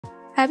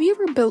Have you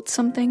ever built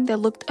something that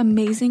looked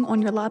amazing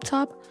on your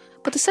laptop,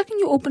 but the second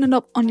you open it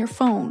up on your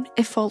phone,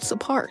 it falls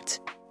apart?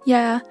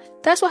 Yeah,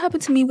 that's what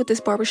happened to me with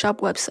this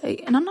barbershop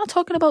website, and I'm not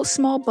talking about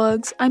small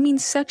bugs, I mean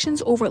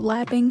sections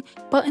overlapping,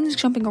 buttons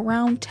jumping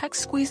around,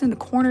 text squeezed into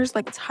corners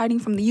like it's hiding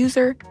from the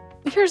user.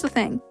 But here's the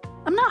thing,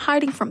 I'm not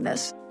hiding from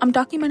this. I'm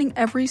documenting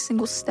every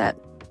single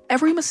step,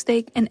 every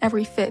mistake, and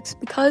every fix,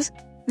 because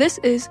this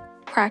is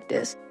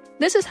practice.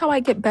 This is how I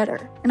get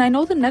better, and I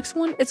know the next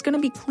one, it's gonna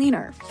be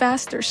cleaner,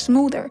 faster,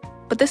 smoother,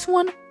 but this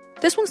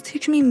one's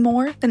teaching me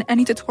more than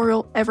any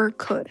tutorial ever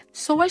could.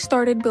 So I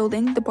started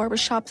building the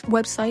barbershop's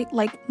website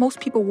like most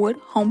people would,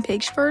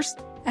 homepage first.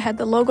 I had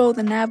the logo,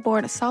 the nav bar,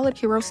 and a solid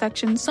hero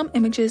section, some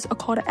images, a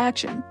call to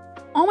action.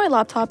 On my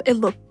laptop, it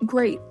looked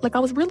great, like I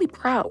was really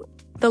proud.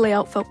 The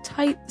layout felt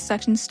tight, the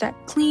sections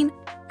stacked clean,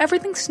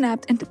 everything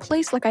snapped into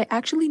place like I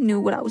actually knew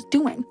what I was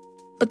doing.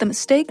 But the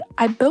mistake,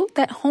 I built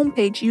that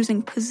homepage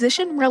using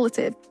position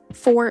relative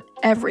for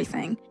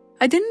everything.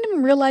 I didn't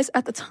even realize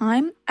at the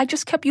time, I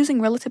just kept using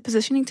relative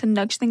positioning to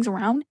nudge things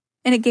around,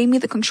 and it gave me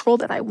the control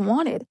that I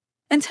wanted,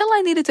 until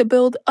I needed to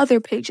build other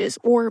pages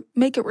or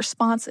make it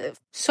responsive.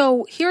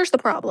 So here's the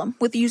problem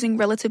with using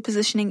relative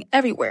positioning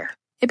everywhere.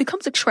 It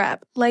becomes a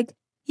trap, like,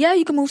 yeah,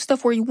 you can move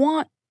stuff where you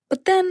want,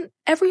 but then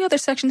every other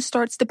section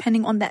starts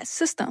depending on that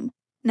system.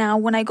 Now,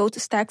 when I go to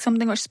stack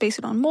something or space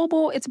it on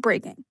mobile, it's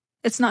breaking.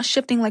 It's not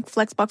shifting like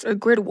Flexbox or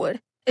Grid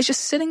would. It's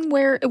just sitting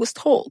where it was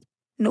told.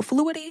 No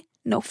fluidity,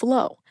 no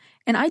flow.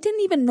 And I didn't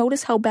even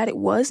notice how bad it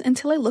was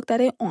until I looked at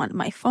it on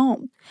my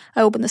phone.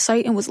 I opened the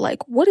site and was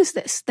like, what is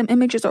this? The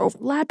images are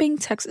overlapping,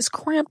 text is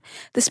cramped,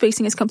 the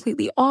spacing is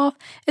completely off.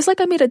 It's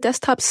like I made a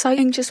desktop site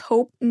and just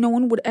hoped no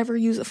one would ever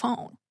use a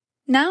phone.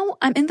 Now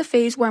I'm in the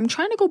phase where I'm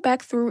trying to go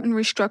back through and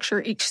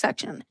restructure each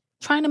section,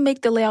 trying to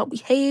make the layout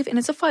behave, and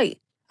it's a fight.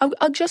 I'll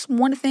adjust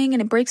one thing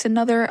and it breaks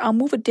another. I'll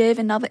move a div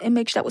and now the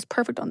image that was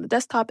perfect on the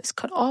desktop is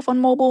cut off on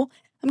mobile.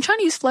 I'm trying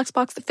to use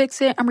Flexbox to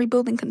fix it. I'm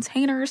rebuilding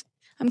containers.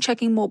 I'm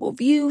checking mobile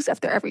views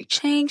after every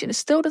change and it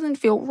still doesn't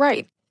feel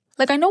right.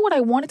 Like I know what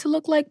I want it to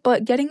look like,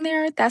 but getting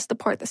there, that's the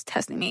part that's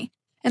testing me.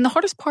 And the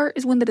hardest part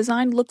is when the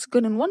design looks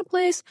good in one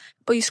place,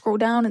 but you scroll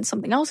down and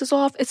something else is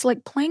off. It's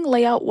like playing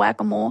layout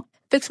whack-a-mole,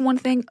 fix one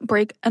thing,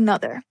 break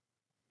another.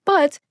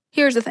 But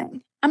here's the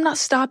thing. I'm not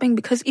stopping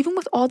because even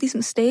with all these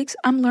mistakes,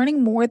 I'm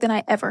learning more than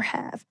I ever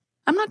have.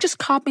 I'm not just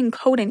copying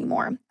code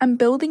anymore. I'm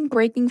building,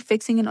 breaking,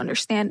 fixing, and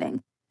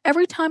understanding.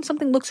 Every time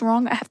something looks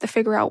wrong, I have to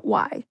figure out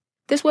why.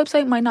 This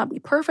website might not be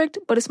perfect,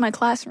 but it's my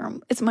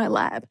classroom. It's my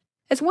lab.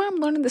 It's where I'm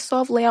learning to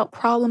solve layout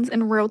problems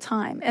in real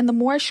time, and the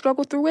more I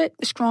struggle through it,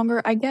 the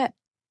stronger I get.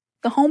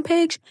 The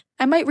homepage,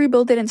 I might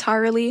rebuild it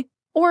entirely,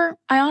 or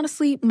I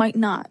honestly might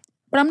not.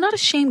 But I'm not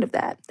ashamed of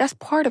that. That's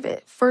part of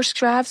it. First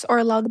drafts are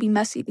allowed to be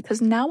messy because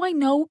now I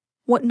know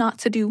what not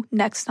to do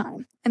next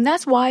time. And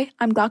that's why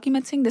I'm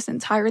documenting this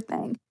entire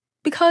thing.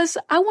 Because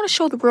I want to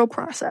show the real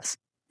process.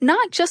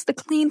 Not just the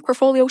clean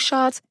portfolio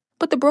shots,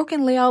 but the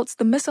broken layouts,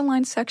 the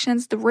misaligned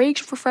sections, the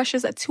rage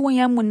refreshes at 2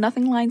 a.m. when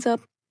nothing lines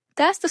up.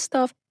 That's the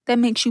stuff that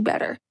makes you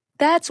better.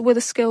 That's where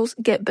the skills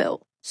get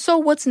built. So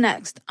what's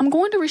next? I'm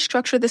going to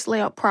restructure this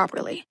layout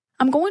properly.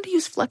 I'm going to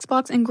use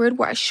Flexbox and Grid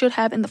where I should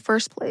have in the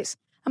first place.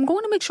 I'm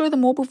going to make sure the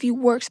mobile view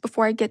works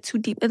before I get too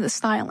deep into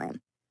styling.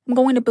 I'm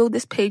going to build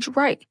this page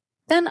right.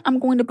 Then I'm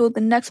going to build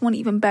the next one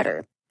even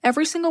better.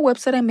 Every single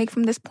website I make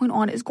from this point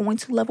on is going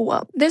to level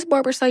up. This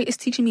barber site is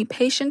teaching me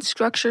patience,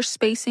 structure,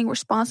 spacing,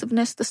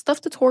 responsiveness, the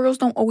stuff tutorials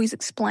don't always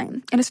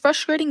explain. And it's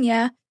frustrating,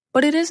 yeah,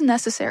 but it is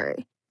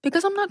necessary.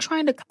 Because I'm not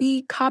trying to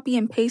be copy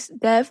and paste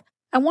dev,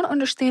 I want to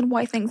understand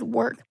why things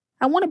work.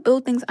 I want to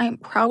build things I am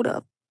proud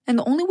of. And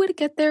the only way to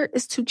get there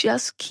is to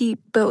just keep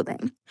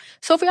building.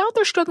 So if you're out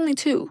there struggling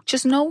too,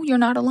 just know you're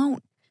not alone.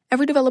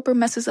 Every developer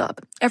messes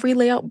up. Every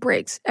layout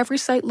breaks. Every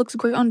site looks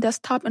great on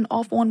desktop and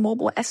awful on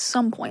mobile at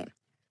some point.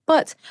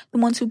 But the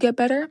ones who get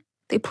better,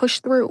 they push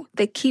through.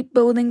 They keep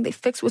building. They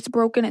fix what's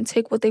broken and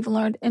take what they've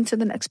learned into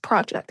the next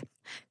project.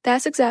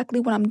 That's exactly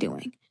what I'm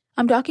doing.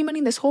 I'm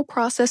documenting this whole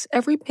process,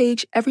 every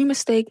page, every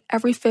mistake,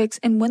 every fix.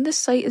 And when this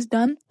site is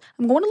done,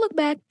 I'm going to look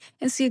back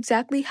and see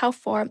exactly how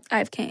far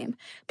I've came.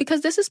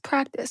 Because this is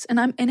practice and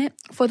I'm in it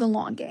for the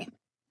long game.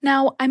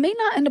 Now, I may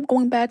not end up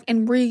going back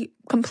and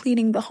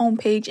completing the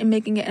homepage and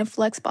making it in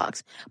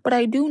Flexbox, but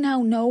I do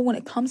now know when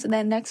it comes to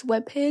that next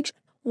web page,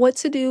 what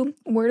to do,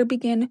 where to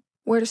begin,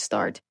 where to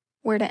start,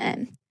 where to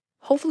end.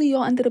 Hopefully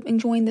y'all ended up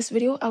enjoying this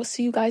video. I'll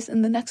see you guys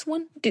in the next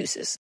one.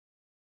 Deuces.